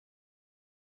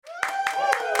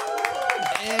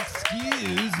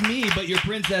Excuse me, but your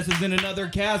princess is in another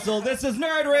castle. This is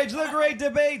Nerd Rage, the Great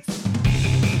Debates.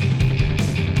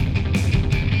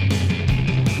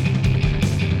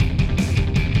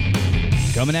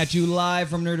 Coming at you live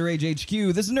from Nerd Rage HQ.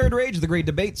 This is Nerd Rage, the Great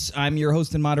Debates. I'm your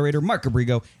host and moderator, Mark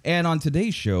Abrigo. And on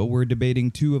today's show, we're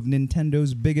debating two of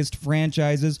Nintendo's biggest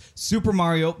franchises, Super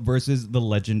Mario versus The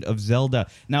Legend of Zelda.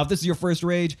 Now, if this is your first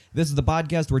Rage, this is the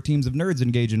podcast where teams of nerds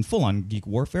engage in full-on geek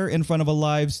warfare in front of a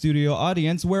live studio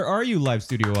audience. Where are you, live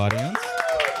studio audience?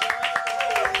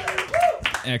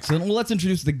 Excellent. Well, let's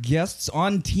introduce the guests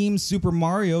on Team Super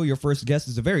Mario. Your first guest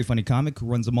is a very funny comic who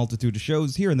runs a multitude of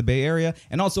shows here in the Bay Area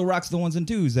and also rocks the ones and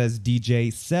twos as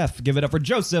DJ Seth. Give it up for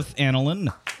Joseph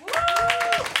Annalyn.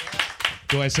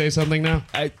 Do I say something now?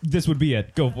 This would be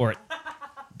it. Go for it.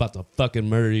 About to fucking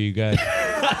murder you guys.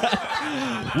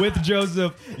 With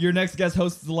Joseph, your next guest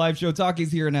hosts the live show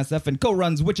Talkies here in SF and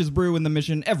co-runs Witch's Brew in the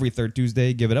Mission every third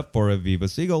Tuesday. Give it up for Aviva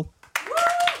Siegel.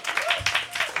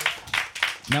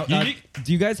 Now, do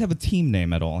you guys have a team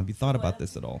name at all? Have you thought about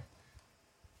this at all?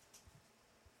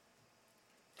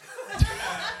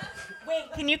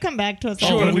 Wait, can you come back to us?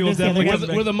 Sure, we will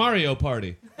definitely. We're the Mario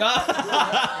Party. All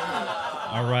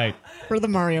right. For the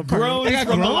Mario Party. Groans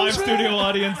from the live studio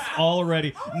audience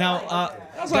already. Now,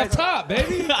 That's off top,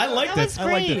 baby. I liked it. I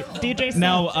liked it. DJ Seth.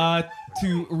 Now,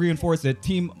 to reinforce it,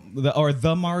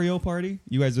 the Mario Party.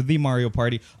 You guys are the Mario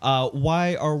Party.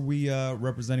 Why are we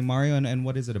representing Mario, and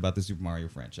what is it about the Super Mario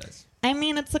franchise? I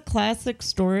mean, it's a classic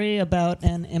story about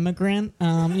an immigrant,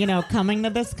 coming to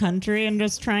this country and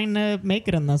just trying to make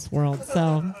it in this world.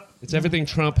 So It's everything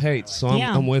Trump hates, so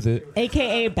I'm with it.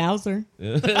 AKA Bowser.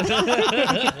 I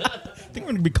think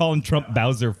we're going to be calling Trump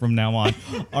Bowser from now on.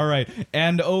 All right.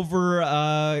 And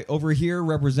over here,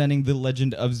 representing The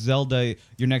Legend of Zelda,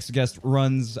 your next guest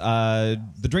runs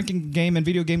the drinking game and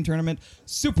video game tournament,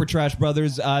 Super Trash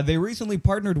Brothers. They recently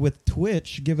partnered with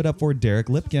Twitch. Give it up for Derek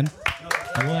Lipkin.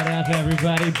 What up,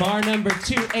 everybody? Bar number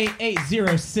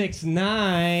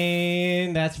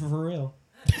 288069. That's for real.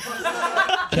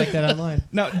 Check that online.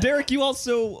 Now, Derek, you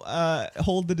also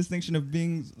hold the distinction of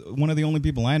being one of the only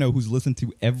people I know who's listened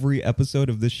to every episode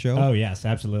of this show. Oh, yes,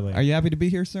 absolutely. Are you happy to be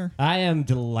here, sir? I am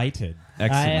delighted.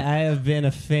 Excellent. I have been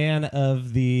a fan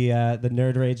of the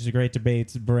Nerd Rage, the Great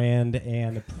Debates brand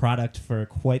and product for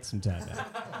quite some time now.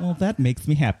 Well, that makes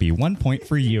me happy. 1 point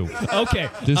for you. Okay.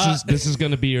 This is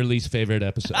going to be your least favorite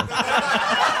episode.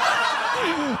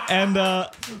 And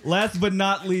last but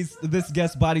not least, this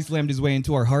guest body slammed his way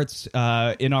into our hearts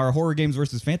in our Horror Games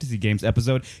versus Fantasy Games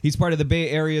episode. He's part of the Bay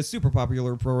Area's super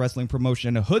popular pro wrestling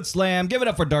promotion, Hood Slam. Give it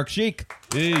up for Dark Sheik.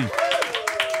 Hey.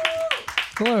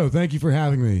 Hello, thank you for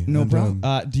having me. No problem.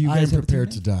 Do you guys I am have prepared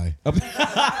a to team die.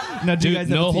 Now, do you guys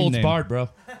have no a team holds name? barred, bro.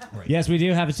 Right. Yes, we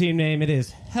do have a team name. It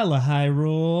is Hella High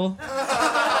Rule.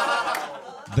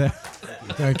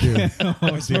 Thank you. I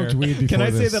smoked weed before Can I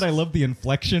say this. that I love the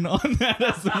inflection on that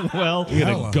as well? You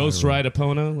Hella gonna ghost High ride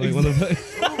Epona? Like one of the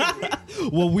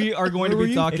Well, we are going to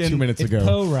be talking 2 minutes It's ago.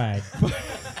 Poe Ride.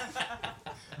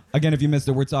 Again, if you missed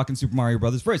it, we're talking Super Mario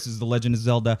Brothers versus The Legend of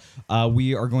Zelda.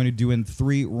 We are going to do in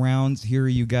 3 rounds. Here,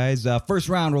 you guys. First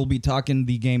round, we'll be talking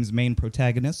the game's main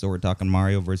protagonist, so we're talking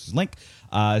Mario versus Link.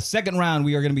 Second round,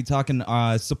 we are going to be talking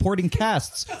supporting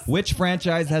casts. Which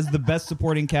franchise has the best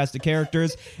supporting cast of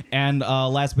characters? And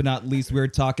last but not least, we're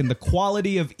talking the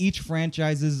quality of each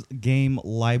franchise's game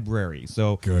library.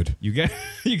 So Good. You guys,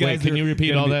 Wait, can you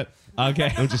repeat all that?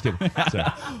 Okay. I'm just kidding. Sorry.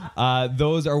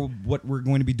 Those are what we're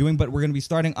going to be doing, but we're going to be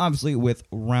starting, obviously, with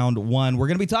round 1. We're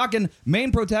going to be talking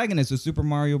main protagonists of Super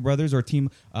Mario Brothers or Team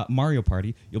Mario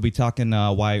Party. You'll be talking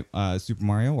why Super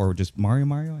Mario, or just Mario,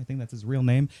 I think that's his real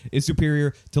name, is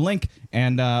superior to Link.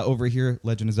 And over here,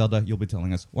 Legend of Zelda, you'll be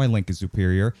telling us why Link is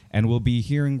superior. And we'll be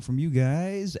hearing from you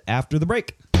guys after the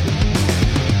break.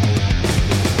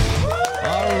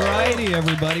 Alrighty,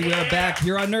 everybody, we are back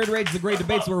here on Nerd Rage, the Great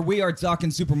Debates, where we are talking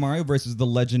Super Mario versus The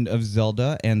Legend of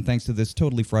Zelda. And thanks to this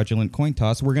totally fraudulent coin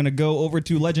toss, we're going to go over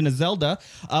to Legend of Zelda.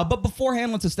 But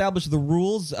beforehand, let's establish the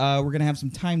rules. We're going to have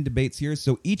some time debates here.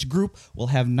 So each group will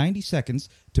have 90 seconds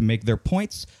to make their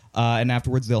points, and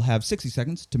afterwards they'll have 60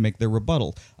 seconds to make their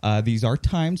rebuttal. These are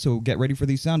timed, so get ready for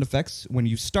these sound effects. When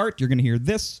you start, you're going to hear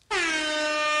this.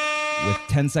 With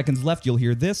 10 seconds left, you'll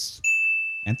hear this.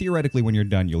 And theoretically, when you're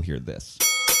done, you'll hear this.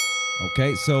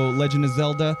 Okay, so Legend of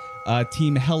Zelda,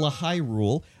 Team Hella High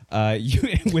Rule,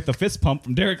 with a fist pump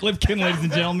from Derek Lipkin, ladies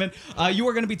and gentlemen. You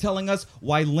are going to be telling us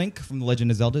why Link from The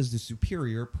Legend of Zelda is the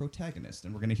superior protagonist.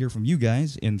 And we're going to hear from you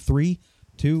guys in 3,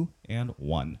 2, and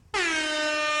 1.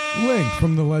 Link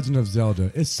from The Legend of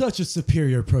Zelda is such a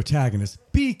superior protagonist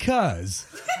because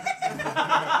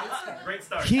Great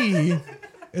start. he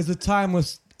is a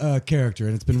timeless character,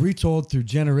 and it's been retold through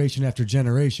generation after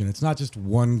generation. It's not just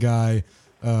one guy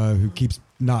who keeps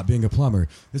not being a plumber.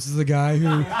 This is the guy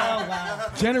who,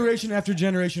 generation after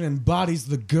generation, embodies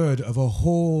the good of a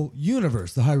whole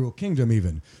universe, the Hyrule Kingdom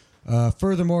even.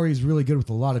 Furthermore, he's really good with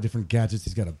a lot of different gadgets.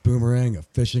 He's got a boomerang, a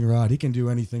fishing rod. He can do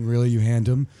anything, really, you hand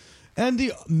him. And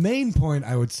the main point,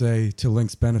 I would say, to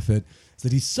Link's benefit, is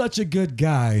that he's such a good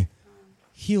guy,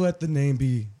 he let the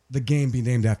game be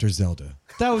named after Zelda.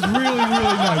 That was really, really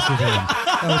nice of him.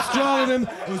 That was strong of him.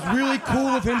 It was really cool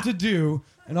of him to do.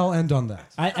 And I'll end on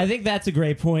that. I think that's a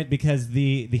great point because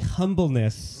the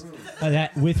humbleness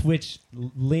that with which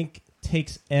Link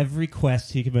takes every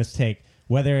quest he must take,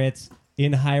 whether it's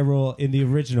in Hyrule in the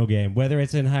original game, whether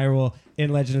it's in Hyrule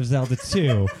in Legend of Zelda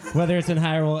 2, whether it's in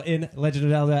Hyrule in Legend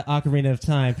of Zelda Ocarina of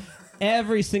Time,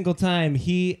 every single time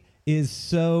he is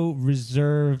so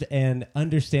reserved and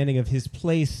understanding of his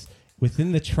place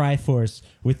within the Triforce,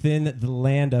 within the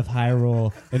land of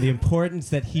Hyrule, and the importance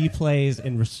that he plays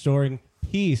in restoring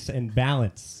peace and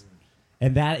balance.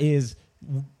 And that is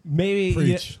maybe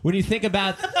when you think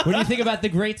about the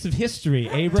greats of history,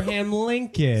 Abraham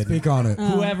Lincoln, speak on it.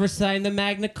 Whoever signed the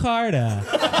Magna Carta.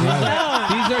 These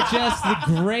are just the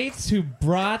greats who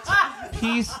brought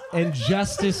peace and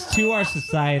justice to our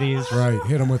societies. Right,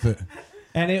 hit him with it.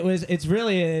 And it's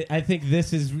really, I think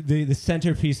this is the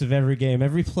centerpiece of every game.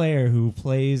 Every player who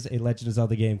plays a Legend of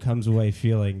Zelda game comes away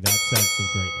feeling that sense of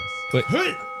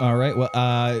greatness. All right.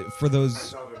 Well, for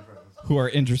those who are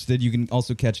interested, you can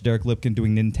also catch Derek Lipkin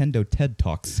doing Nintendo TED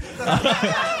Talks.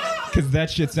 Because that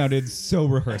shit sounded so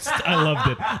rehearsed.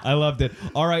 I loved it.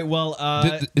 All right. Well,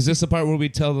 is this the part where we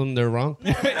tell them they're wrong?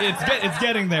 it's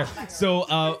getting there.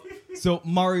 So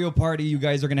Mario Party, you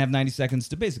guys are going to have 90 seconds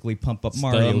to basically pump up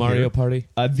Mario. The Mario Party?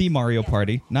 The Mario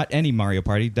Party. Not any Mario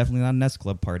Party. Definitely not a NES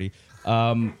Club Party.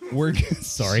 We're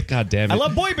sorry. God damn it. I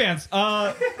love boy bands.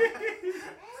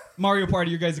 Mario Party,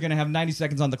 you guys are going to have 90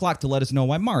 seconds on the clock to let us know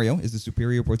why Mario is the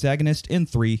superior protagonist in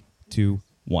 3, 2,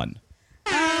 1.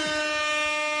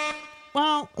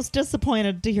 Well, I was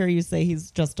disappointed to hear you say he's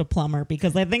just a plumber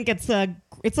because I think it's a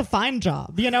fine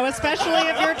job, especially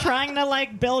if you're trying to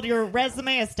build your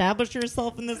resume, establish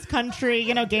yourself in this country,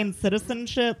 gain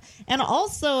citizenship. And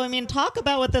also, talk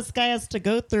about what this guy has to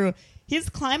go through. He's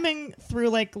climbing through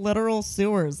literal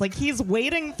sewers. He's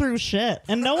wading through shit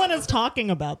and no one is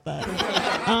talking about that.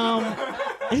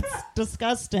 It's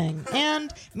disgusting.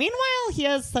 And meanwhile, he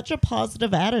has such a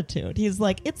positive attitude. He's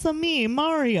like, it's a me,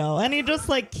 Mario. And he just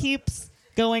keeps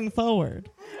going forward.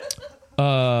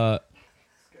 Calling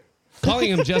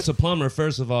him just a plumber,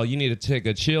 first of all, you need to take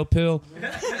a chill pill.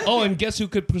 Oh, and guess who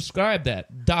could prescribe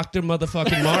that? Dr.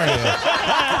 motherfucking Mario.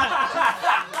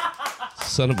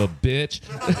 Son of a bitch.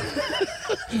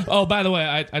 Oh, by the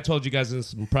way, I told you guys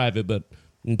this in private, but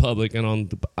in public and on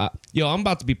I'm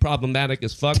about to be problematic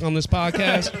as fuck on this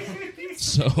podcast.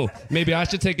 So maybe I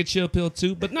should take a chill pill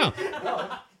too, but no.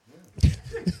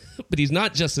 But he's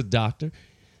not just a doctor.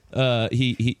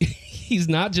 He's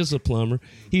not just a plumber.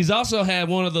 He's also had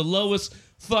one of the lowest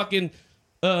fucking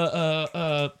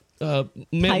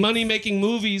money making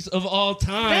movies of all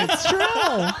time. That's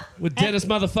true. With Dennis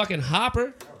motherfucking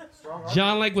Hopper,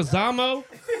 John Leguizamo,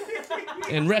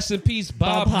 and rest in peace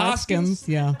Bob Hoskins.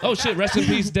 Yeah. Oh shit, rest in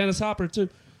peace Dennis Hopper too.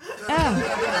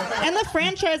 And the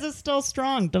franchise is still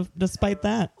strong despite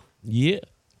that. Yeah.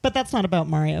 But that's not about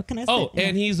Mario. Can I say? Oh,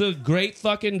 and he's a great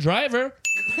fucking driver.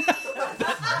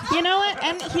 You know what?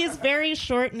 And he's very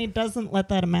short, and he doesn't let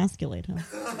that emasculate him.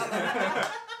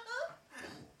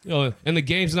 Oh, and the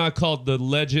game's not called The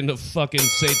Legend of fucking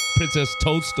Saint Princess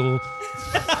Toadstool.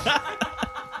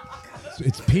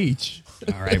 It's Peach.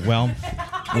 All right. Well,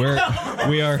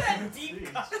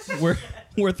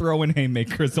 we're throwing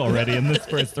haymakers already in this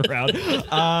first round.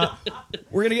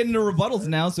 We're gonna get into rebuttals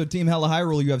now. So, Team Hella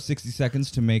Hyrule, you have 60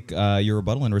 seconds to make your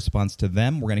rebuttal in response to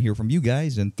them. We're gonna hear from you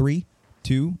guys in 3,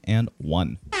 2, and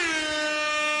 1.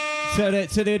 So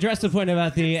to address the point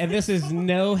about and this is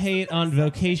no hate on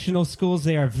vocational schools.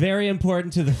 They are very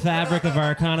important to the fabric of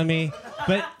our economy.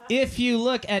 But if you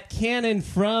look at canon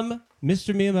from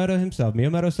Mr. Miyamoto himself,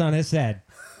 Miyamoto-san has said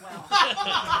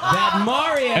that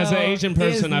Mario As an Asian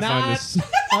person, is I not find this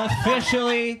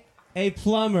officially a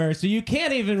plumber. So you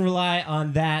can't even rely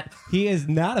on that. He is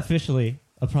not officially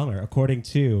a plumber, according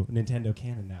to Nintendo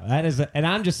canon now. That is, and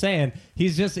I'm just saying,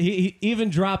 he even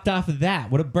dropped off of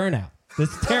that. What a burnout.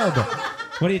 That's terrible.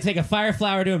 What do you take a fire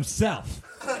flower to himself?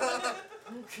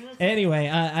 Anyway,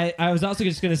 I was also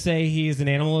just going to say he's an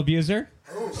animal abuser.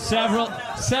 Several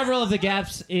of the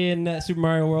gaps in Super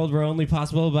Mario World were only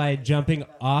possible by jumping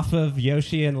off of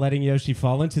Yoshi and letting Yoshi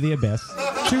fall into the abyss.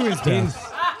 To his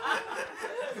death.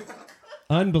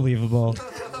 Unbelievable.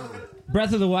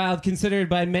 Breath of the Wild, considered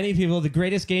by many people the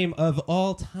greatest game of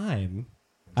all time.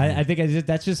 I think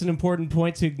that's just an important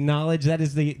point to acknowledge. That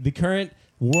is the current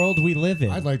world we live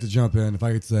in. I'd like to jump in if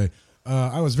I could say.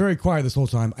 I was very quiet this whole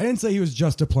time. I didn't say he was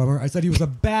just a plumber. I said he was a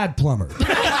bad plumber.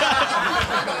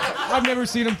 I've never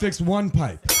seen him fix one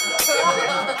pipe.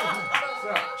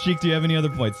 Sheik, do you have any other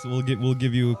points? We'll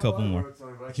give you a couple more.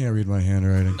 I can't read my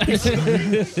handwriting.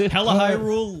 Hella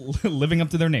Hyrule, living up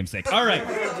to their namesake. All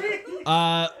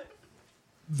right.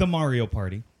 The Mario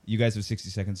Party. You guys have 60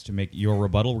 seconds to make your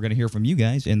rebuttal. We're going to hear from you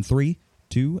guys in 3,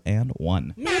 2, and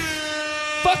 1.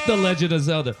 Fuck The Legend of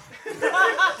Zelda.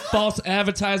 False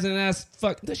advertising ass.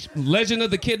 Fuck. Legend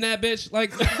of the Kidnap bitch.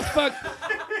 Like, fuck.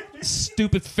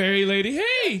 Stupid fairy lady.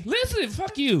 Hey, listen.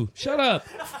 Fuck you. Shut up.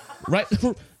 Right.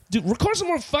 Dude, record some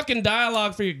more fucking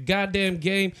dialogue for your goddamn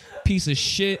game, piece of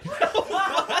shit.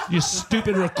 You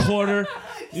stupid recorder.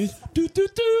 You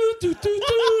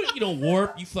don't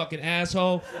warp, you fucking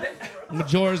asshole.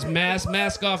 Majora's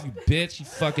Mask off, you bitch. You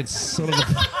fucking son of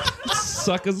a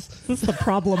suckers. This is the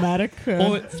problematic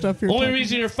stuff you're Only talking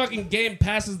reason your fucking game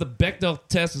passes the Bechdel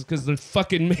test is because the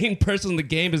fucking main person in the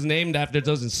game is named after it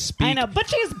doesn't speak. I know, but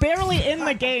she's barely in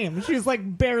the game. She's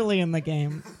like barely in the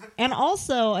game. And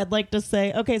also, I'd like to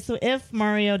say, okay, so if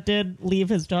Mario did leave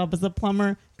his job as a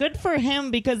plumber, good for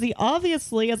him because he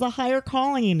obviously has a higher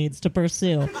calling he needs to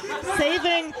pursue.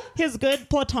 Saving his good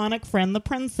platonic friend, the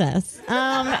princess,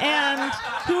 and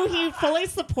who he fully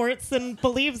supports and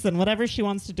believes in whatever she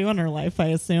wants to do in her life, I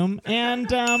assume. And,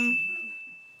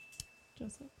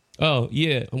 Joseph? Oh,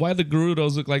 yeah. Why the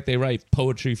Gerudos look like they write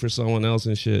poetry for someone else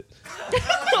and shit?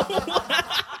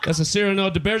 That's a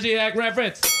Cyrano de Bergerac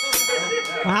reference.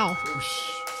 Wow.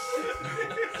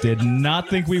 Did not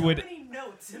think we would.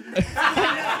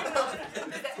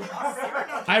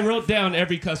 I wrote down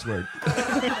every cuss word.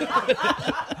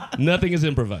 Nothing is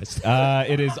improvised.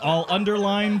 It is all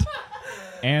underlined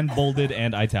and bolded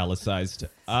and italicized.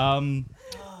 Well,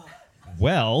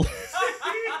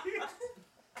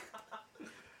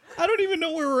 I don't even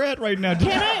know where we're at right now.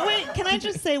 Can I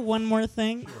just say one more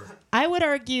thing? I would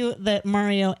argue that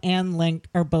Mario and Link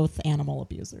are both animal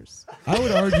abusers. I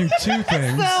would argue two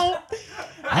things. So,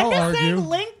 I'll I'm just argue. saying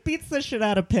Link beats the shit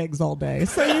out of pigs all day.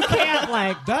 So you can't,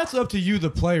 like... That's up to you, the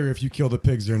player, if you kill the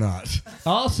pigs or not.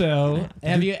 Also,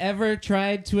 have you ever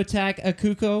tried to attack a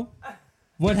cuckoo?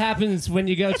 What happens when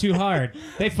you go too hard?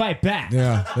 They fight back.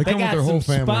 Yeah, they come with got their whole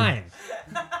some family. spine.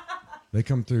 They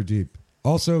come through deep.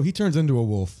 Also, he turns into a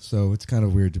wolf, so it's kind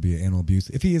of weird to be an animal abuse.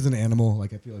 If he is an animal,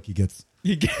 like I feel like he gets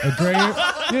a gray.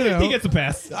 You know, He gets a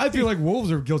pass. I feel like wolves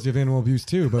are guilty of animal abuse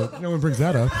too, but no one brings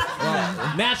that up.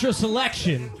 Natural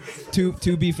selection.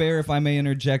 To be fair, if I may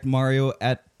interject, Mario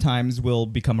at times will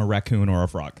become a raccoon or a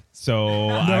frog. So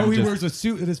No, he wears a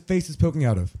suit that his face is poking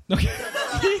out of.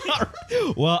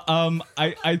 Well,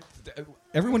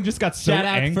 everyone just got so Shout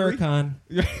out angry. FurCon.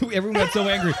 Everyone got so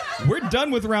angry. We're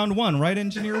done with round one, right,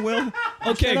 Engineer Will?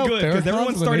 Okay, Shout out good. Because Farrakhan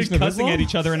everyone to the started Nation of cussing Islam. at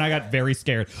each other, and I got very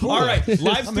scared. All right,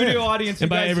 live studio audience. You And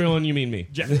by guys, everyone, you mean me.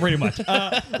 yeah, pretty much.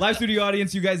 Live studio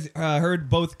audience, you guys heard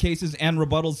both cases and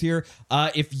rebuttals here.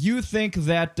 If you think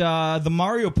that the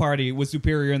Mario Party was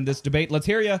superior in this debate, let's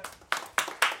hear you.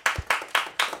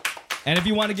 And if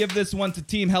you want to give this one to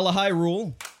Team Hella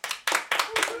Hyrule,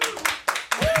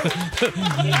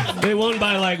 They won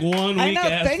by like 1 I week. know,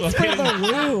 ass thanks for fucking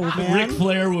the woo, man. Ric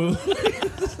Flair woo.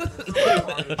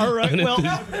 all right, well,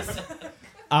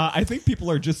 I think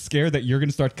people are just scared that you're going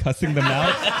to start cussing them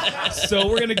out. So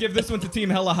we're going to give this one to Team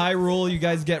Hella Hyrule. You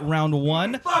guys get round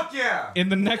one. Fuck yeah! In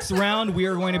the next round, we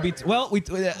are going to be...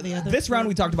 this round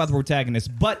we talked about the protagonists,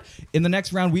 but in the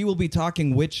next round, we will be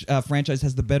talking which franchise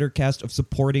has the better cast of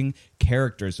supporting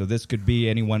characters. So this could be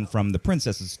anyone from the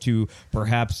princesses to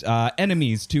perhaps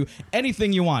enemies to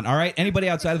anything you want, all right? Anybody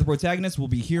outside of the protagonists will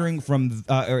be hearing from...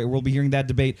 or we'll be hearing that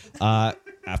debate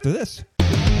after this.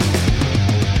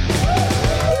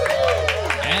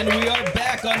 And we are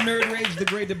back on Nerd Rage, the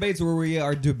great debates where we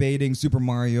are debating Super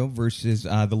Mario versus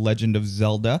The Legend of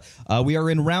Zelda. We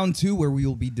are in round two where we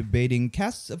will be debating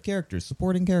casts of characters,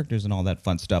 supporting characters, and all that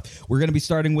fun stuff. We're going to be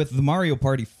starting with the Mario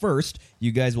Party first.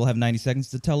 You guys will have 90 seconds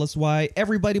to tell us why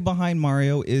everybody behind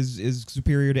Mario is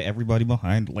superior to everybody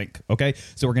behind Link. Okay,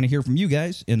 so we're going to hear from you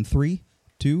guys in 3,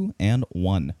 2, and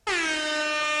 1.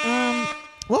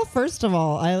 Well, first of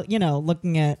all,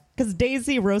 looking at... Because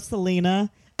Daisy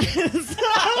Rosalina...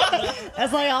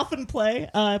 as I often play,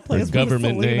 I play Her as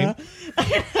government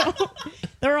Rosalina.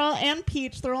 They're all and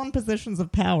Peach. They're all in positions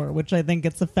of power, which I think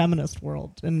it's a feminist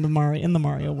world in the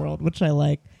Mario world, which I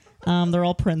like. They're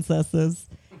all princesses,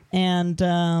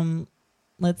 and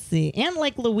let's see, and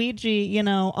like Luigi,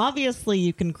 obviously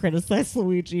you can criticize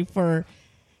Luigi for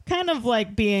kind of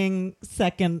like being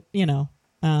second,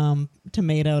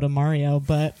 tomato to Mario.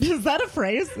 But is that a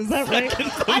phrase? Is that right?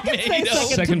 I can say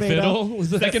Second tomato. fiddle? Was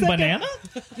that Second banana?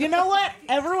 You know what?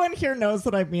 Everyone here knows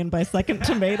what I mean by second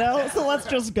tomato, so let's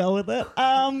just go with it.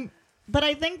 But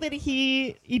I think that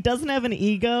he doesn't have an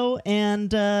ego,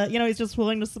 and he's just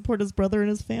willing to support his brother and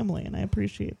his family, and I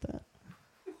appreciate that.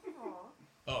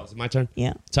 Oh, is it my turn?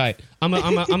 Yeah. Tight. I'm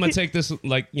gonna take this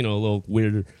like a little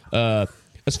weirder.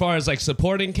 As far as like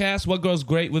supporting cast, what goes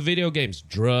great with video games?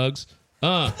 Drugs.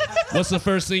 What's the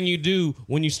first thing you do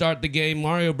when you start the game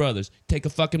Mario Brothers? Take a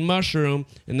fucking mushroom,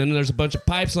 and then there's a bunch of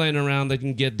pipes laying around that you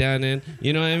can get down in.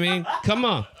 You know what I mean? Come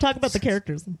on. Talk about the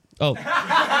characters. Oh.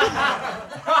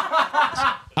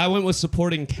 I went with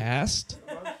supporting cast.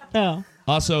 Oh.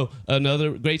 Also,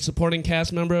 another great supporting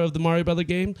cast member of the Mario Brother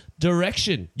game,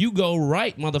 direction. You go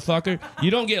right, motherfucker. You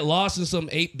don't get lost in some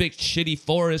 8-bit shitty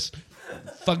forest.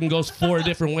 Fucking goes 4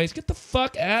 different ways. Get the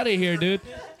fuck out of here, dude.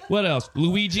 What else?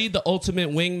 Luigi, the ultimate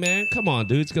wingman. Come on,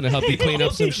 dude. It's going to help you clean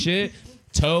up some shit.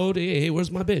 Toad, hey,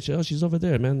 where's my bitch? Oh, she's over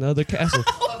there, man. The other castle.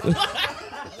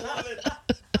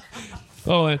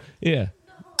 Oh, and yeah.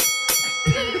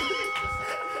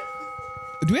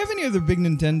 Do we have any other big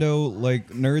Nintendo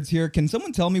nerds here? Can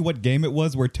someone tell me what game it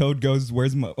was where Toad goes, where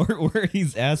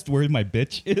he's asked where my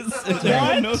bitch is?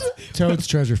 Anyone knows? Toad's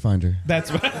Treasure Finder.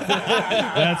 That's what.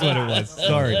 That's what it was.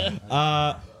 Sorry.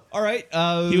 All right.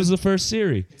 He was the first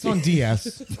Siri. It's on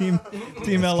DS. Team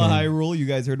Hella Hyrule. You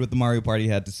guys heard what the Mario Party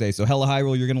had to say. So Hella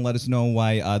Hyrule, you're going to let us know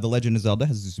why The Legend of Zelda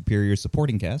has a superior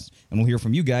supporting cast, and we'll hear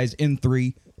from you guys in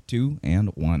 3, 2, and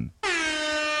 1.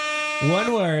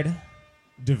 One word: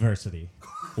 diversity.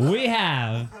 We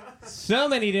have so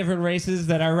many different races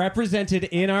that are represented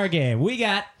in our game. We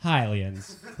got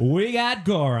Hylians, we got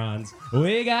Gorons,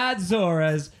 we got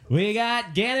Zoras, we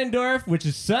got Ganondorf, which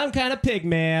is some kind of pig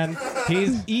man.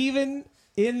 He's even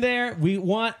in there. We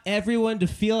want everyone to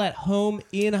feel at home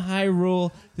in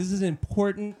Hyrule. This is an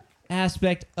important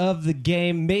aspect of the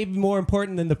game, maybe more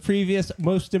important than the previous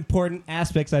most important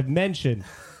aspects I've mentioned.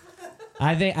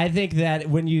 I think that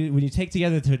when you take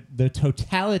together the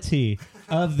totality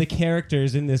of the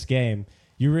characters in this game,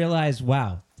 you realize,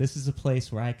 wow, this is a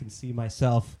place where I can see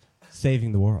myself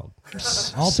saving the world. I'll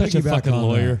Such a piggyback fucking on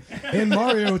lawyer. that. In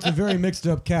Mario, it's a very mixed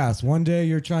up cast. One day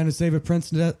you're trying to save a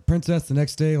princess, the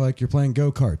next day you're playing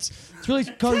go-karts. It's really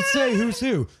hard to say who's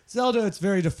who. Zelda, it's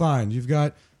very defined. You've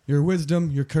got your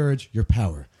wisdom, your courage, your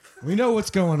power. We know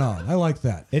what's going on. I like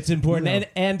that. It's important.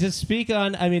 And to speak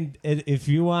on, if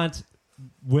you want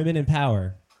women in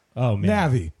power, oh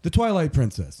man. Navi, the Twilight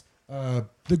Princess. The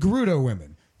Gerudo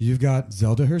women. You've got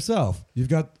Zelda herself. You've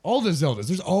got all the Zeldas.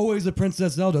 There's always a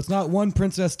Princess Zelda. It's not one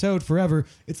Princess Toad forever.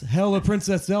 It's hella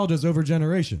Princess Zeldas over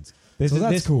generations.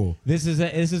 That's cool. This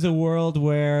is a world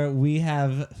where we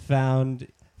have found.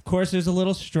 Of course, there's a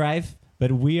little strife,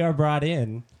 but we are brought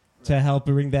in to help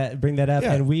bring that up,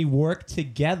 Yeah. and we work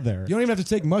together. You don't even have to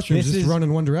take mushrooms just to run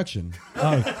in one direction.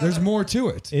 Oh, there's more to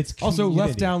it. It's also community.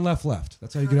 left, down, left, left.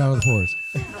 That's how you get out of the forest.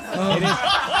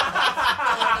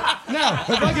 Now,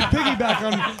 if I could piggyback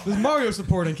on the Mario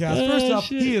supporting cast, first off,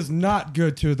 he is not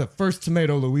good to the first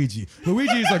tomato Luigi.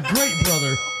 Luigi is a great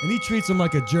brother, and he treats him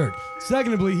like a jerk.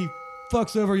 Secondly, he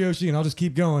fucks over Yoshi, and I'll just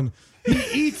keep going.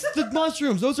 He eats the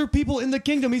mushrooms. Those are people in the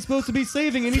kingdom he's supposed to be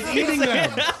saving, and he's eating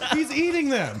them. He's eating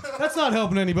them. That's not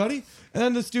helping anybody. And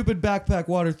then the stupid backpack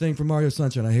water thing from Mario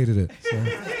Sunshine. I hated it. So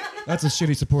that's a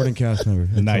shitty supporting cast member.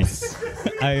 Nice.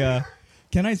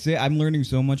 Can I say I'm learning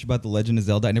so much about The Legend of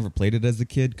Zelda? I never played it as a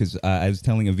kid because I was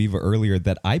telling Aviva earlier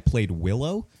that I played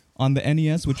Willow on the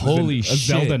NES, which Holy was a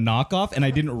shit. Zelda knockoff, and I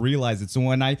didn't realize it. So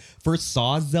when I first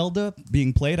saw Zelda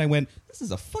being played, I went, this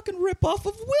is a fucking ripoff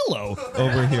of Willow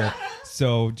over here.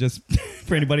 So just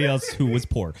for anybody else who was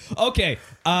poor. Okay,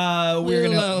 we're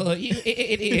Willow, you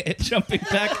idiot. jumping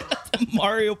back to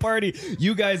Mario Party.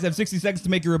 You guys have 60 seconds to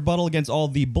make your rebuttal against all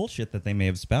the bullshit that they may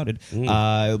have spouted.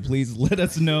 Please let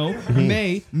us know.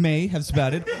 may have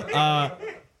spouted.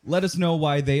 Let us know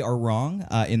why they are wrong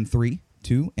in 3,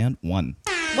 2, and 1.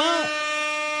 Well,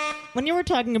 when you were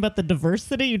talking about the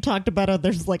diversity, you talked about how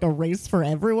there's like a race for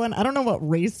everyone. I don't know what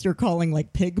race you're calling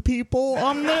like pig people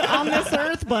on this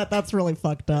earth, but that's really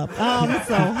fucked up.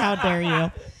 So how dare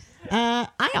you?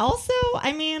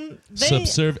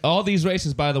 All these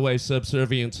races, by the way,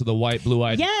 subservient to the white,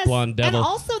 blue-eyed, Yes, blonde devil. and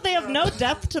also they have no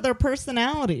depth to their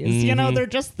personalities. You know, they're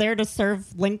just there to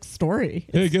serve Link's story.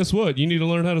 Hey, guess what? You need to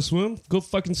learn how to swim? Go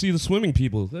fucking see the swimming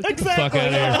people. Get the fuck out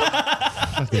of here.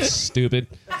 Fucking stupid.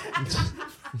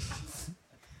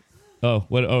 Oh,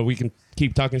 what? Oh, we can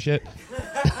keep talking shit?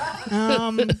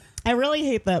 I really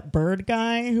hate that bird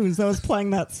guy who's always playing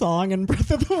that song in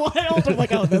Breath of the Wild. I'm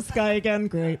like, oh, this guy again?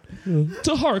 Great.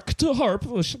 To hark, to harp.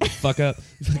 Oh, shut the fuck up,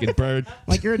 you fucking bird.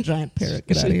 Like, you're a giant parrot.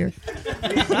 Get out of here.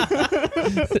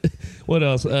 What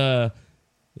else?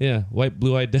 Yeah, white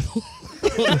blue-eyed devil.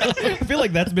 I feel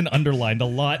like that's been underlined a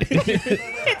lot.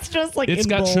 It's just like It's in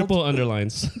got bold. triple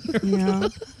underlines. Yeah.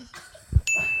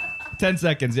 10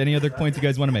 seconds. Any other points you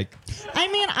guys want to make? I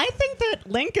mean, I think that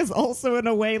Link is also in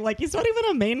a way like he's not even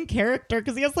a main character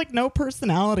because he has like no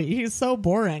personality. He's so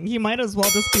boring. He might as well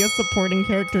just be a supporting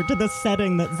character to the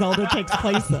setting that Zelda takes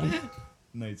place in.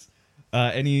 Nice.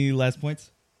 Any last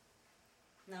points?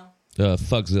 No.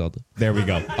 Fuck Zelda. There we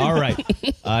go. All right.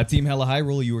 Team Hella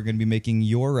Hyrule, you are going to be making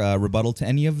your rebuttal to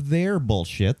any of their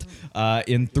bullshit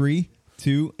in 3,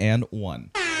 2, and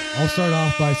 1. I'll start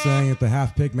off by saying that the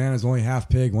half pig man is only half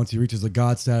pig. Once he reaches the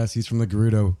god status, he's from the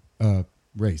Gerudo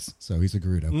race, so he's a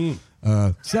Gerudo.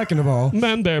 Second of all,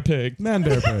 Man, bear, pig. man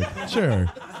bear pig. Sure.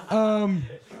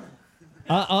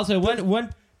 Also,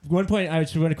 one point I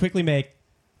just want to quickly make.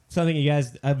 Something you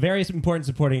guys, a very important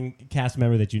supporting cast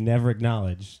member that you never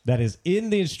acknowledge, that is in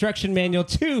the instruction manual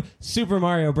to Super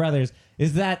Mario Brothers,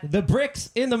 is that the bricks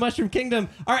in the Mushroom Kingdom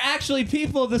are actually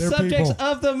people, the They're subjects people.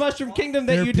 of the Mushroom Kingdom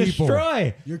that They're you people.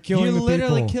 destroy. You're killing You the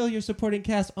literally people. kill your supporting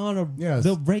cast on Yes.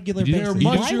 the regular You- basis. you-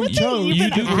 Why would they even You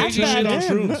do add crazy that shit on in?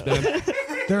 shrooms, man.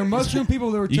 There are mushroom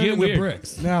people that were You get turning the weird.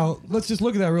 bricks. Now, let's just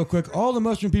look at that real quick. All the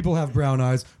mushroom people have brown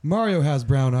eyes. Mario has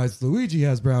brown eyes. Luigi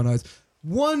has brown eyes.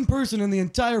 One person in the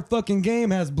entire fucking game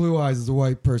has blue eyes as a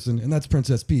white person, and that's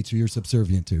Princess Peach, who you're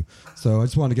subservient to. So I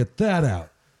just wanted to get that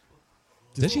out.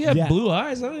 Does she have Yeah. blue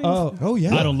eyes? I don't even- Oh,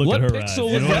 yeah. I don't look What at her eyes. pixel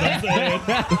You was know what I'm saying?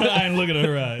 I ain't looking at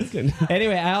her eyes.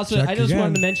 Anyway, I Check just again.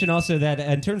 wanted to mention also that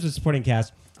in terms of supporting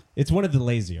cast, it's one of the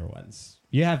lazier ones.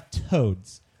 You have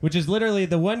Toads, which is literally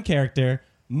the one character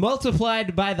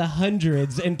multiplied by the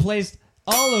hundreds and placed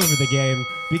all over the game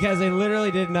because they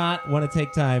literally did not want to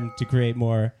take time to create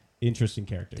more interesting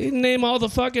characters. They didn't name all the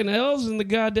fucking elves in the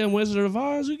goddamn Wizard of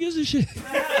Oz. Who gives a shit?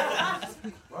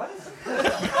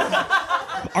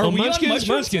 Are we on Munchkins?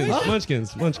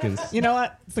 mushrooms? Munchkins. You know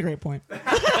what? It's a great point.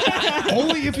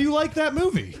 Only if you like that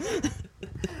movie.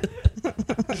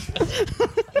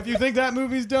 If you think that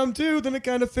movie's dumb too, then it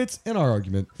kind of fits in our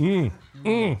argument.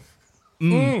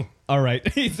 All right.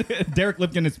 Derek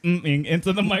Lipkin is mm-ing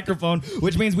into the microphone,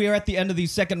 which means we are at the end of the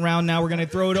second round now. We're going to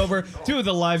throw it over to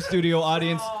the live studio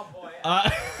audience.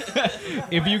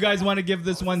 If you guys want to give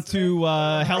this one to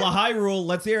Hella Hyrule,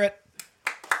 let's hear it.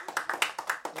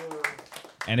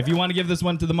 And if you want to give this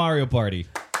one to the Mario Party.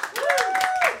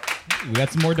 We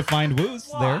got some more defined woos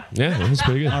there. Yeah, that was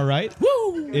pretty good. All right.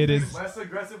 Woo! It is. Less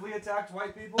aggressively attacked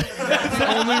white people? That's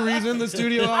the only reason the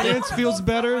studio audience feels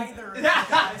better.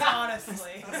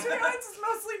 Honestly. It's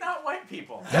mostly not white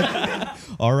people.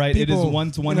 All right, it is People-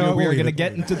 1-1 No, here. We we'll are leave going to it.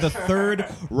 get into the third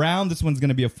round. This one's going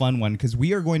to be a fun one because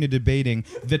we are going to debating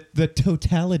the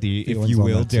totality, if Feelings you on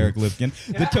will, that too. Derek Lipkin,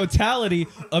 the totality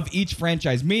of each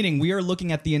franchise, meaning we are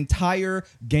looking at the entire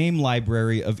game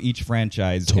library of each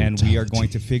franchise, and we are going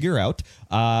to figure out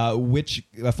which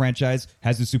franchise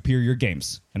has the superior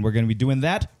games. And we're going to be doing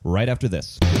that right after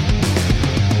this.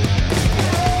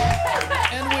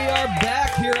 And we are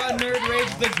back here on Nerd Rage,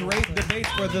 the great debate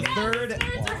for the third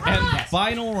and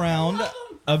final round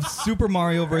of Super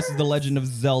Mario vs. The Legend of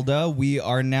Zelda. We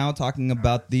are now talking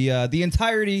about the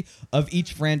entirety of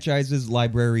each franchise's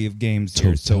library of games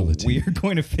here. So Totality. we are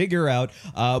going to figure out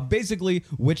basically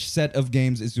which set of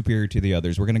games is superior to the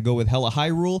others. We're going to go with Hella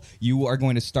Hyrule. You are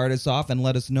going to start us off and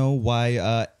let us know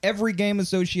why every game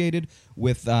associated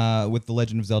with The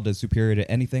Legend of Zelda is superior to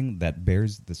anything that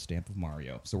bears the stamp of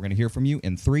Mario. So we're going to hear from you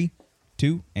in 3,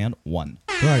 2, and 1.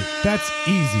 Right, that's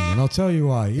easy, and I'll tell you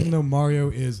why. Even though Mario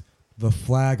is the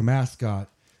flag mascot,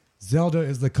 Zelda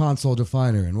is the console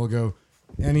definer, and we'll go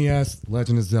NES,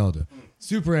 Legend of Zelda.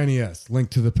 Super NES, Link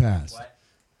to the Past.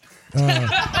 64,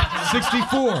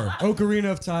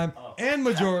 Ocarina of Time, and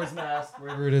Majora's Mask,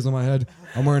 wherever it is on my head.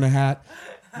 I'm wearing a hat.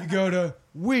 You go to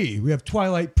Wii, we have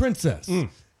Twilight Princess.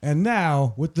 And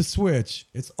now, with the Switch,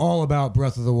 it's all about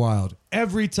Breath of the Wild.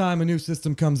 Every time a new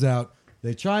system comes out,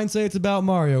 they try and say it's about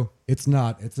Mario. It's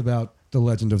not. It's about The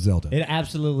Legend of Zelda. It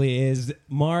absolutely is.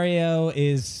 Mario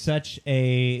is such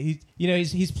a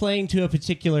he's playing to a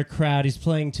particular crowd. He's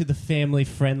playing to the family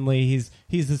friendly. He's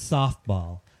a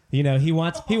softball. You know, he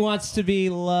wants to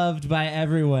be loved by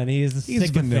everyone. He's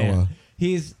vanilla.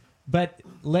 But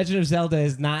Legend of Zelda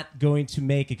is not going to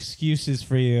make excuses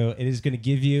for you. It is going to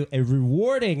give you a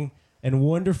rewarding and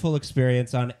wonderful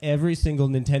experience on every single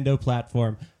Nintendo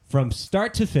platform from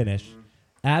start to finish.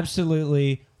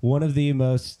 Absolutely one of the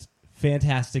most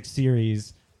fantastic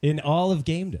series in all of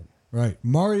gamedom. Right.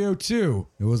 Mario 2,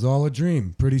 it was all a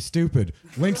dream. Pretty stupid.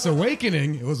 Link's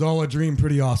Awakening, it was all a dream.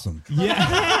 Pretty awesome.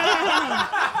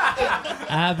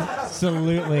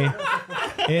 Absolutely.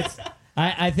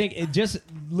 I think it just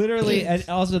literally, and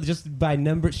also just by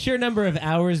sheer number of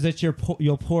hours that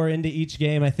you'll pour into each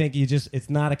game, I think it's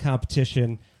not a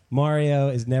competition. Mario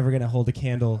is never going to hold a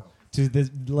candle to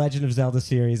the Legend of Zelda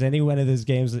series. Any one of those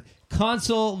games,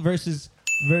 console versus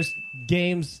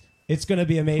games, it's going to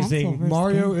be amazing.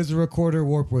 Mario is a recorder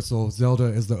warp whistle. Zelda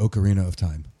is the Ocarina of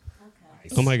Time.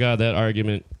 Oh my god, that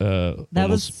argument was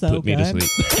almost so put me to good.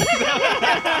 sleep.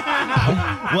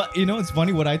 Well, it's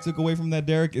funny. What I took away from that,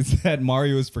 Derek, is that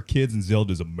Mario is for kids and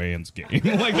Zelda is a man's game.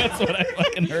 Like, that's what I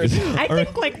fucking heard. I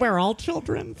think like we're all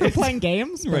children for playing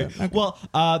games. Right. But, okay. Well,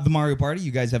 the Mario Party,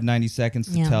 you guys have 90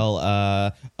 seconds to tell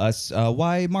us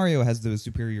why Mario has the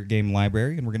superior game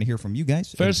library, and we're going to hear from you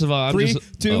guys. First of all, I'm 3,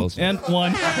 just 2, and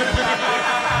 1.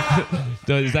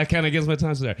 Does that kind of against my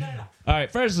time there? All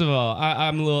right. First of all,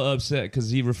 I'm a little upset because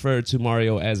he referred to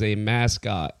Mario as a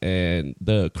mascot, and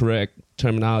the correct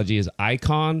terminology is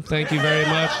icon. Thank you very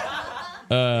much.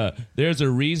 There's a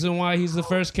reason why he's the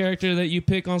first character that you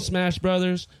pick on Smash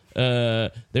Brothers.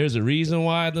 There's a reason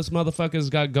why this motherfucker's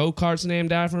got go-karts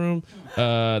named after him.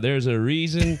 There's a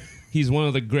reason he's one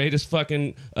of the greatest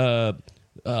fucking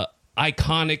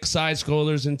iconic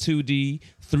side-scrollers in 2D,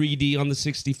 3D on the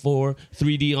 64,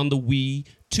 3D on the Wii,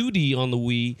 2D on the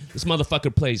Wii. This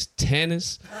motherfucker plays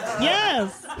tennis.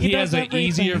 Yes. He has does an everything.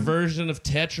 easier version of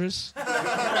Tetris.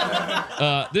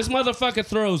 This motherfucker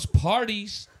throws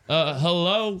parties.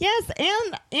 Hello? Yes,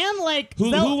 and like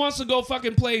Who wants to go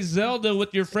fucking play Zelda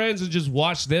with your friends and just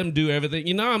watch them do everything?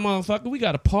 Motherfucker, we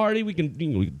got a party. We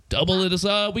can double it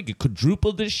up. We can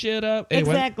quadruple this shit up. Anyway.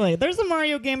 Exactly. There's a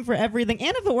Mario game for everything.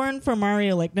 And if it weren't for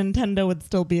Mario, like Nintendo would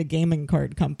still be a gaming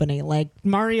card company. Like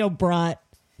Mario brought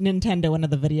Nintendo into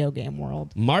the video game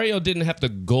world. Mario didn't have to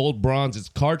gold bronze its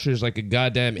cartridge like a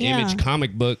goddamn Image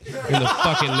comic book in the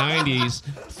fucking 90s.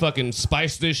 Fucking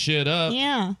spice this shit up.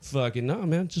 Yeah. Fucking no,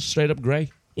 man. Just straight up gray.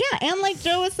 Yeah, and like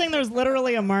Joe was saying, there's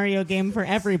literally a Mario game for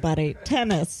everybody.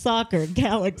 Tennis, soccer,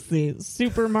 Galaxy,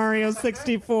 Super Mario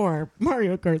 64,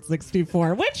 Mario Kart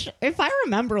 64, which, if I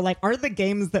remember, like, are the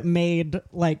games that made,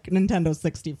 like, Nintendo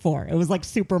 64. It was like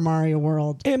Super Mario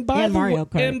World and Mario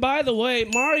Kart. And by the way,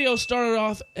 Mario started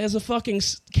off as a fucking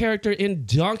character in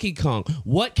Donkey Kong.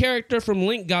 What character from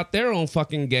Link got their own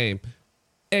fucking game?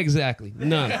 Exactly.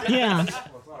 None. Yeah.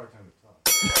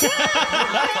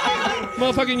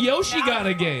 Motherfucking Yoshi got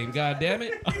a game, god damn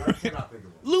it.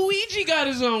 Luigi got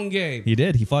his own game. He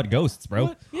did. He fought ghosts, bro.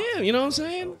 What? Yeah, you know what I'm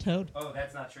saying? Toad. Oh,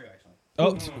 that's not true, actually.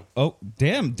 Oh,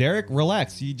 damn, Derek,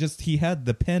 relax. He had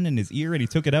the pen in his ear and he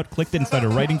took it out, clicked it, and started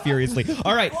writing furiously.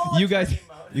 All right, you guys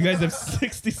have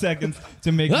 60 seconds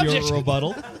to make your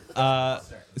rebuttal.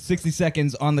 60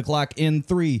 seconds on the clock in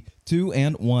 3, 2,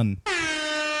 and 1.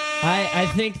 I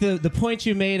think the point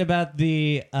you made about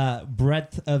the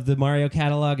breadth of the Mario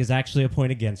catalog is actually a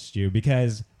point against you,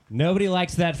 because nobody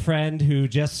likes that friend who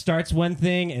just starts one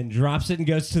thing and drops it and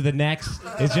goes to the next.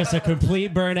 It's just a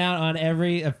complete burnout on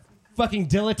every fucking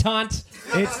dilettante.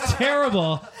 It's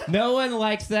terrible. No one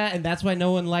likes that, and that's why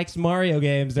no one likes Mario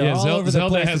games. They're all over the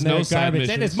Zelda place has and they're no side garbage.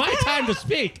 missions. And it's my time to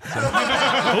speak.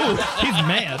 Ooh, he's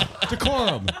mad.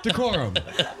 Decorum.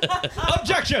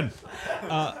 Objection.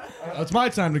 It's my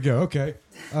time to go. Okay.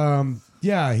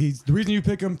 Yeah, the reason you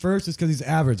pick him first is because he's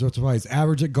average. That's why he's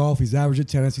average at golf. He's average at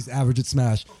tennis. He's average at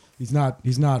Smash. He's not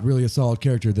really a solid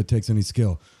character that takes any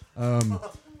skill.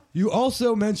 You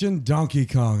also mentioned Donkey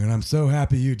Kong, and I'm so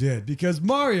happy you did, because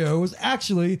Mario was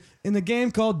actually in a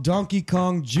game called Donkey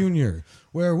Kong Jr.,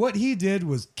 where what he did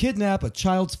was kidnap a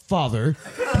child's father,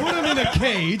 put him in a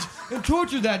cage, and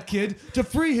torture that kid to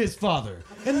free his father.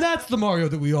 And that's the Mario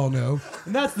that we all know,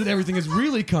 and that's that everything has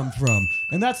really come from.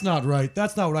 And that's not right.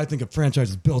 That's not what I think a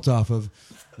franchise is built off of.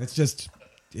 It's just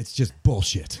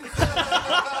bullshit.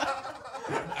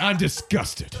 I'm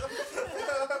disgusted.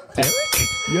 Derek,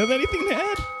 you have anything to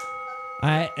add?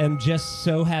 I am just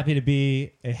so happy to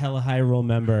be a Hella Hyrule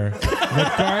member.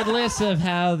 Regardless of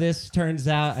how this turns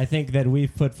out, I think that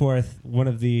we've put forth one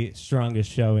of the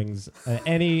strongest showings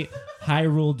any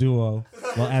Hyrule duo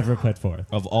will ever put forth.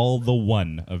 Of all the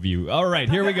one of you. All right,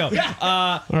 here we go.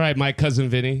 All right, my cousin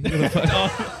Vinny.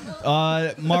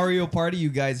 Mario Party, you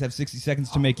guys have 60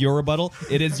 seconds to make your rebuttal.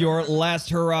 It is your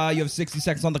last hurrah. You have 60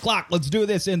 seconds on the clock. Let's do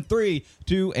this in 3,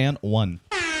 2, and 1.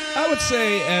 I would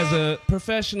say, as a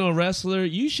professional wrestler,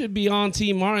 you should be on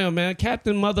Team Mario, man.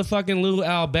 Captain motherfucking Lou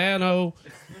Albano.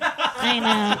 I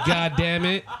know. God damn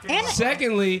it.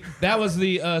 Secondly, that was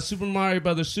the Super Mario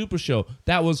Brothers Super Show.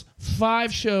 That was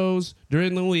 5 shows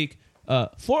during the week.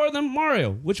 4 of them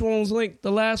Mario. Which one was Link?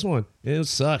 The last one. It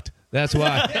sucked. That's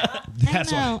why.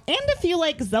 That's I know. why. And if you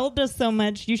like Zelda so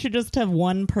much, you should just have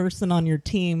one person on your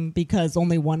team because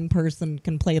only one person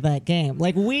can play that game.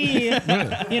 Like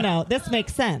this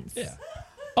makes sense. Yeah.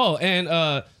 Oh,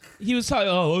 and he was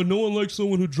talking, no one likes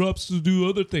someone who drops to do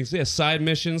other things. Yeah, side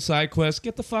missions, side quests.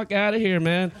 Get the fuck out of here,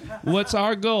 man. What's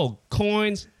our goal?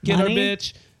 Coins, get Money? our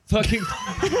bitch, fucking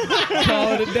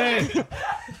call it a day.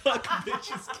 Fuck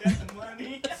bitches, get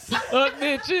money. Fuck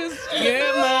bitches,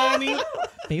 get money.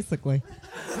 Basically.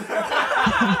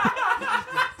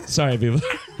 Sorry, people.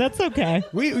 That's okay.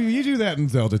 You do that in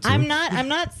Zelda too. I'm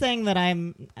not saying that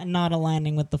I'm not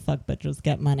aligning with the fuck bitches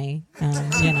get money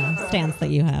stance that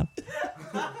you have.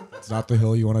 It's not the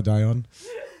hill you want to die on.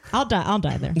 I'll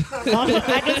die there.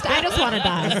 I just want to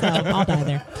die, so I'll die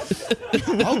there.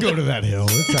 I'll go to that hill.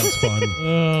 It sounds fun.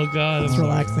 Oh, God. It's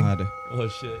relaxing. God. Oh,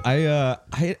 shit.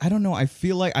 I don't know. I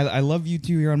feel like I love you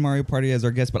two here on Mario Party as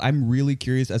our guest, but I'm really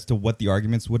curious as to what the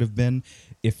arguments would have been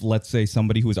if, let's say,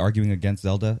 somebody who was arguing against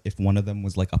Zelda, if one of them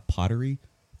was like a pottery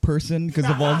person because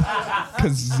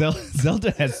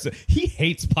Zelda he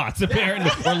hates pots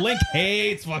apparently, or Link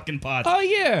hates fucking pots. Oh,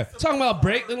 yeah. Talking about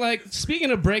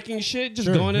speaking of breaking shit, just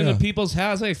going into people's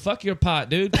house. Hey, fuck your pot,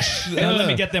 dude. Let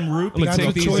me get them root. That's take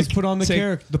a these- choice put on the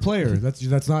player.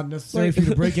 That's not necessary for you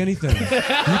to break anything. You could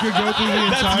go through the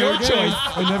entire your game choice.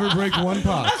 and never break one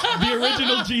pot. The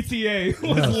original GTA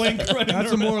was Link running That's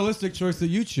a around. moralistic choice that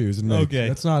you choose and make. Okay.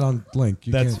 That's not on Link.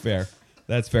 You That's can't- fair.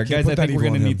 That's fair. Can't Guys, put I that think we're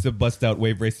evil going to on need him. to bust out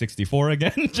Wave Race 64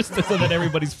 again, just so that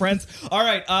everybody's friends. All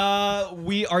right,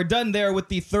 we are done there with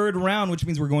the third round, which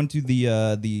means we're going to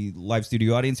the live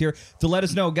studio audience here to let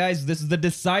us know, guys, this is the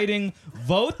deciding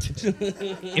vote.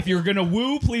 If you're going to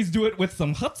woo, please do it with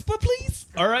some chutzpah, please.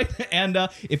 All right? And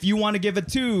if you want to give it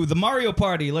to the Mario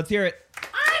Party, let's hear it.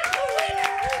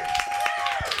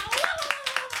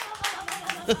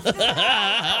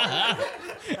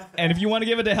 And if you want to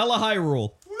give it to Hella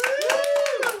Hyrule.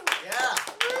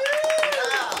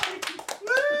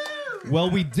 Well,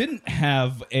 we didn't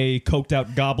have a coked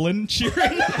out goblin cheering.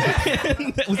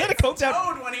 Was that a coked out?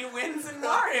 Toad when he wins in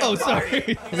Mario. Oh,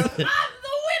 sorry.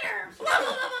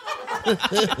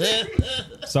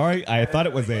 Sorry, I thought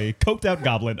it was a coked out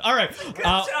goblin. All right,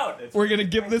 we're gonna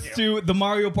give this to the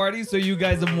Mario Party. So you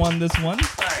guys have won this one.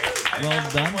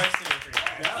 Well done.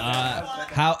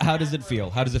 How does it feel?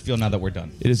 How does it feel now that we're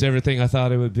done? It is everything I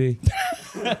thought it would be.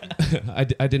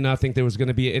 I did not think there was going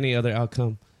to be any other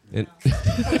outcome. And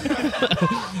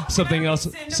something else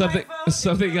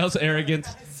arrogant.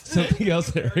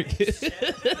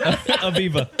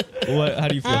 Aviva, how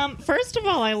do you feel? First of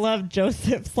all, I love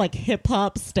Joseph's hip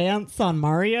hop stance on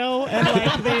Mario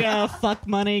and the fuck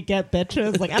money, get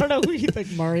bitches. I don't know who you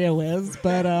think Mario is,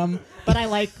 but I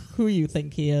like who you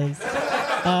think he is.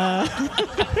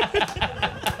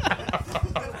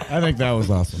 I think that was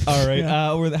awesome. All right,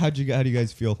 how do you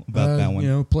guys feel about that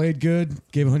one? Played good,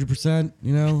 gave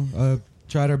 100%.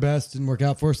 Tried our best, didn't work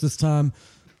out for us this time.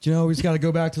 We just got to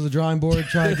go back to the drawing board,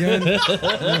 try again, hit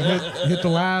the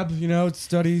lab,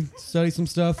 study some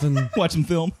stuff and Watch some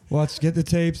film. get the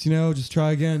tapes, just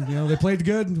try again. They played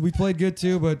good, we played good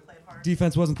too, but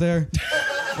defense wasn't there.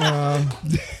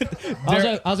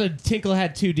 Also, Tinkle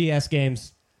had 2 DS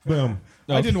games. Boom.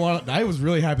 I was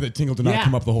really happy that Tingle did not Yeah.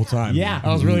 come up the whole time. Yeah.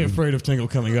 I was really afraid of Tingle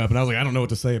coming up, and I was like, I don't know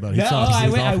what to say about it. He No, sucks.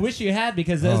 He's I awful. wish you had,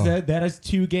 because that is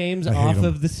 2 games I hate off him.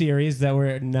 of the series that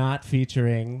were not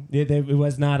featuring. It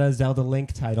was not a Zelda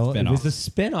Link title. Spin-off. It was a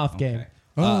spin-off game.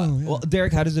 Well,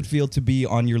 Derek, how does it feel to be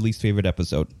on your least favorite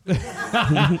episode?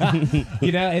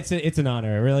 It's an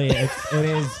honor. Really, it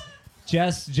is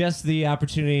just the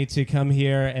opportunity to come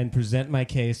here and present my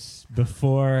case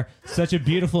before such a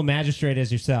beautiful magistrate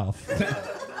as yourself.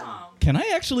 Can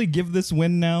I actually give this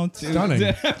win now? Stunning.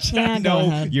 Yeah, go No,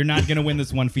 ahead. you're not going to win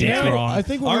this one, Phoenix. Damn it. Wrong. I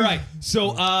think All we're- right.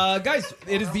 So, guys,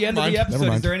 it is the end of the Never episode.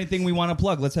 mind. Is there anything we want to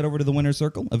plug? Let's head over to the winner's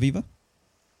circle. Aviva?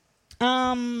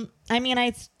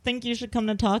 I think you should come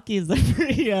to Talkies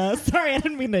every. Sorry, I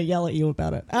didn't mean to yell at you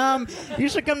about it. You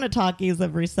should come to Talkies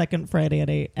every second Friday at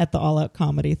 8 at the All Out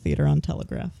Comedy Theater on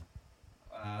Telegraph.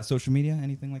 Social media?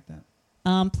 Anything like that?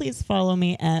 Please follow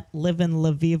me at Livin' La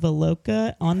Viva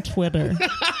Loca on Twitter.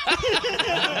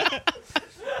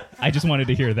 I just wanted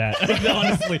to hear that,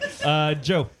 honestly.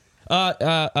 Joe?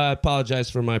 I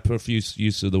apologize for my profuse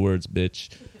use of the words bitch.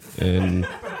 And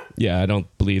yeah, I don't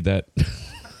believe that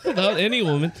about any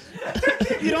woman.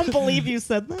 You don't believe you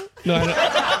said that? No,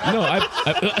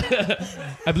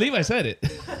 I believe I said it.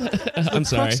 I'm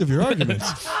sorry. Crux of your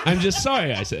arguments. I'm just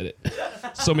sorry I said it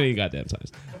so many goddamn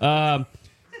times.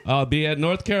 I'll be at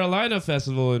North Carolina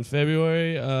Festival in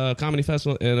February, Comedy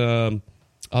Festival, and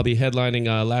I'll be headlining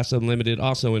Last Unlimited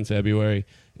also in February,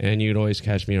 and you can always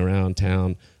catch me around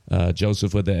town.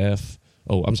 Joseph with the F.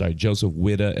 Oh, I'm sorry, Joseph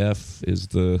with a F is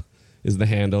the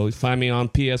handle. Find me on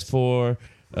PS4.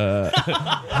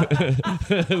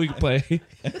 We can play.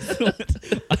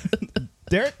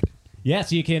 Derek?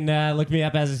 Yes, you can look me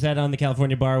up, as I said, on the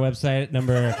California Bar website,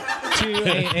 number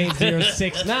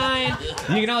 288069.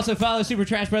 You can also follow Super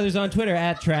Trash Brothers on Twitter,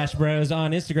 at Trash Bros,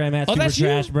 on Instagram, at Super that's you?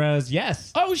 Trash Bros.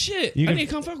 Yes. Oh, shit. You I can- need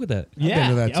to come fuck with that. Yeah.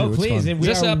 into that, too. Oh, It's please. fun. And Is we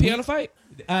this are a piano fight?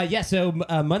 So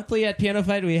monthly at Piano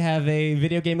Fight, we have a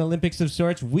video game Olympics of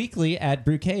sorts. Weekly at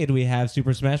Brewcade, we have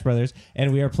Super Smash Brothers,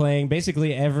 and we are playing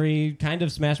basically every kind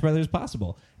of Smash Brothers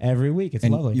possible every week. It's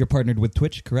And lovely. you're partnered with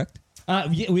Twitch, correct?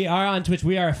 We are on Twitch.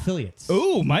 We are affiliates.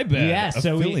 Oh, my bad. Yeah,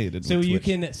 so Affiliated with you Twitch.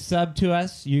 can sub to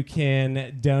us, you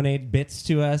can donate bits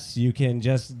to us, you can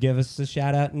just give us a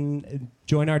shout out and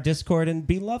join our Discord and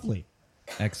be lovely.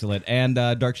 Excellent. And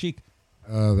Dark Sheik.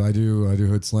 I do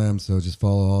Hood Slam, so just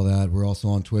follow all that. We're also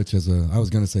on Twitch as I was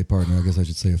going to say partner, I guess I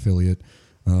should say affiliate.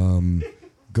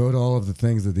 Go to all of the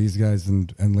things that these guys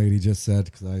and lady just said,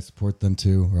 because I support them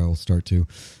too, or I will start to.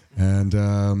 And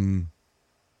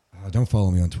don't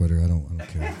follow me on Twitter. I don't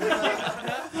care.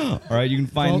 All right, you can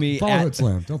find me follow at Hood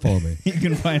Slam. Don't follow me. You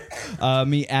can find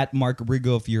me at Mark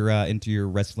Abrigo if you're into your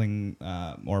wrestling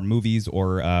or movies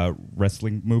or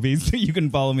wrestling movies. You can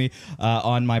follow me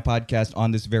on my podcast on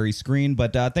this very screen.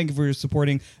 But thank you for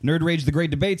supporting Nerd Rage, The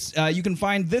Great Debates. You can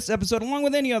find this episode, along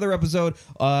with any other episode,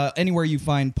 anywhere you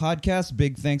find podcasts.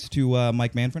 Big thanks to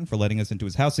Mike Manfred for letting us into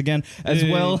his house again, as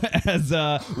well as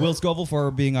Will Scoville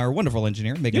for being our wonderful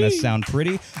engineer, making us sound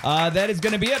pretty. That is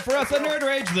going to be it for us on Nerd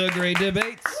Rage, The Great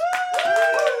Debates.